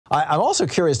I'm also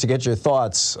curious to get your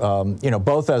thoughts,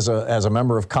 both as a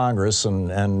member of Congress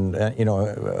and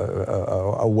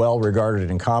a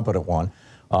well-regarded and competent one,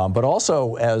 but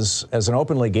also as an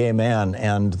openly gay man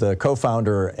and the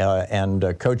co-founder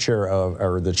and co-chair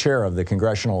or the chair of the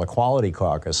Congressional Equality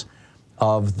Caucus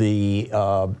of the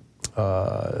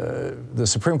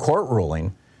Supreme Court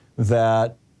ruling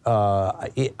that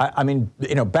back in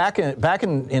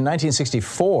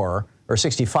 1964 or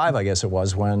 65, I guess it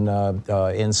was, when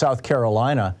in South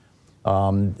Carolina,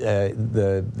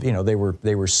 they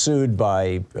were sued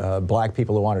by black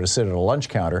people who wanted to sit at a lunch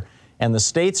counter, and the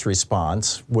state's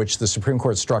response, which the Supreme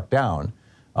Court struck down,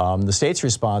 the state's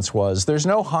response was, there's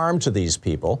no harm to these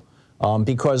people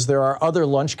because there are other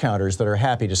lunch counters that are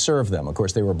happy to serve them. Of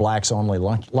course, they were blacks-only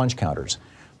lunch counters.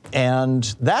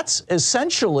 And that's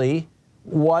essentially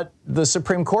what the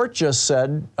Supreme Court just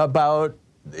said about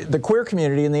the queer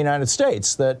community in the United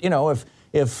States, that,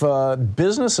 if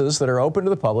businesses that are open to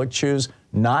the public choose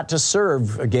not to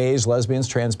serve gays, lesbians,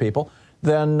 trans people,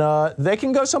 then they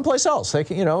can go someplace else. They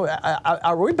can,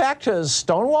 are we back to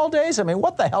Stonewall days? I mean,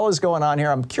 what the hell is going on here?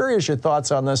 I'm curious your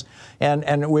thoughts on this.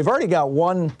 And we've already got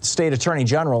one state attorney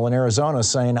general in Arizona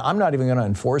saying, I'm not even going to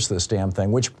enforce this damn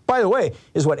thing, which, by the way,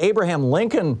 is what Abraham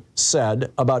Lincoln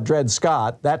said about Dred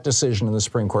Scott, that decision in the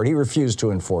Supreme Court. He refused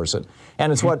to enforce it.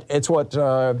 And it's what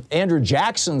Andrew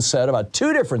Jackson said about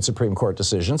two different Supreme Court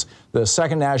decisions, the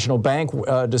Second National Bank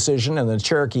decision and the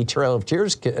Cherokee Trail of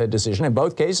Tears decision. In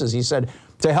both cases, he said,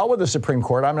 to hell with the Supreme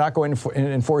Court, I'm not going to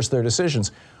enforce their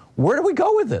decisions. Where do we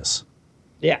go with this?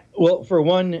 Yeah, well, for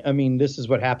one, I mean, this is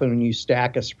what happened when you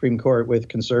stack a Supreme Court with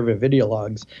conservative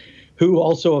ideologues who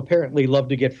also apparently love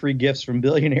to get free gifts from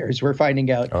billionaires. We're finding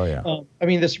out. Oh, yeah. I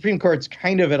mean, the Supreme Court's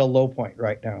kind of at a low point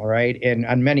right now, right? And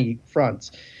on many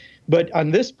fronts. But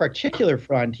on this particular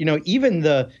front, even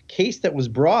the case that was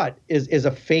brought is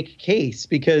a fake case,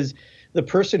 because the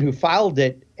person who filed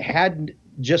it had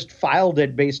just filed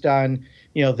it based on,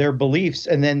 their beliefs,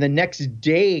 and then the next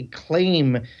day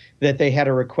claim that they had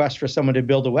a request for someone to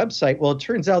build a website. Well, it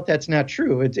turns out that's not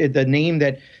true. The name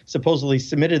that supposedly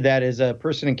submitted that is a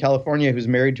person in California who's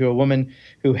married to a woman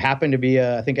who happened to be,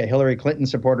 I think, a Hillary Clinton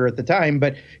supporter at the time,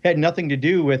 but had nothing to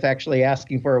do with actually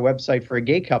asking for a website for a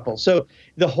gay couple. So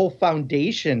the whole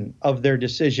foundation of their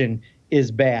decision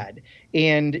is bad.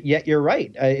 And yet you're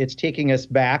right. It's taking us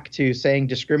back to saying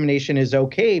discrimination is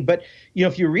okay. But,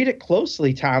 if you read it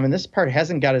closely, Tom, and this part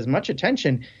hasn't got as much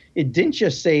attention, it didn't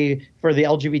just say for the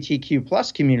LGBTQ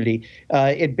plus community.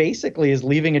 It basically is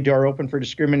leaving a door open for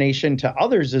discrimination to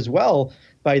others as well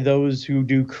by those who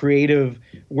do creative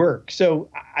work. So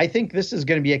I think this is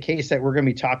going to be a case that we're going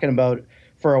to be talking about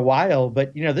for a while.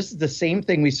 But, this is the same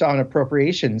thing we saw in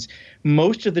appropriations.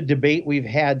 Most of the debate we've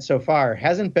had so far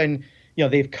hasn't been,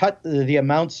 they've cut the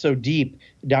amounts so deep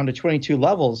down to 22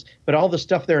 levels, but all the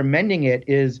stuff they're amending it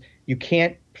is you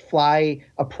can't fly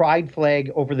a pride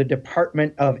flag over the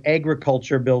Department of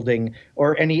Agriculture building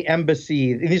or any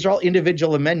embassy. These are all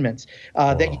individual amendments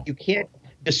that you can't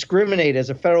discriminate as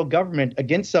a federal government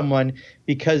against someone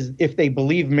because if they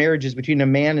believe marriage is between a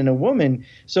man and a woman.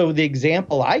 So the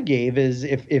example I gave is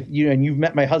if and you've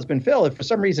met my husband, Phil, if for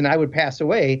some reason I would pass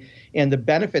away and the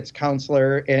benefits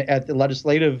counselor at the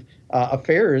legislative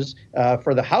affairs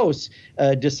for the House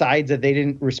decides that they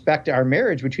didn't respect our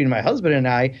marriage between my husband and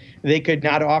I, they could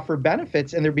not offer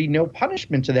benefits and there'd be no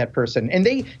punishment to that person. And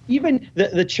they even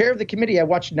the chair of the committee, I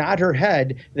watched nod her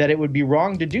head that it would be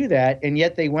wrong to do that. And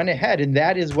yet they went ahead. And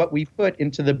that is what we put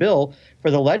into the bill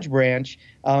for the ledge branch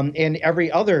and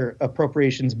every other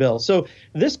appropriations bill. So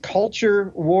this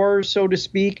culture war, so to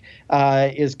speak,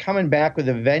 is coming back with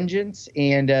a vengeance.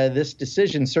 And this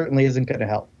decision certainly isn't going to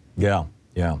help. Yeah.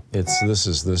 Yeah, this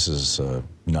is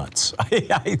nuts.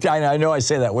 I know I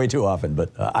say that way too often, but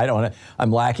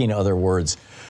I'm lacking other words.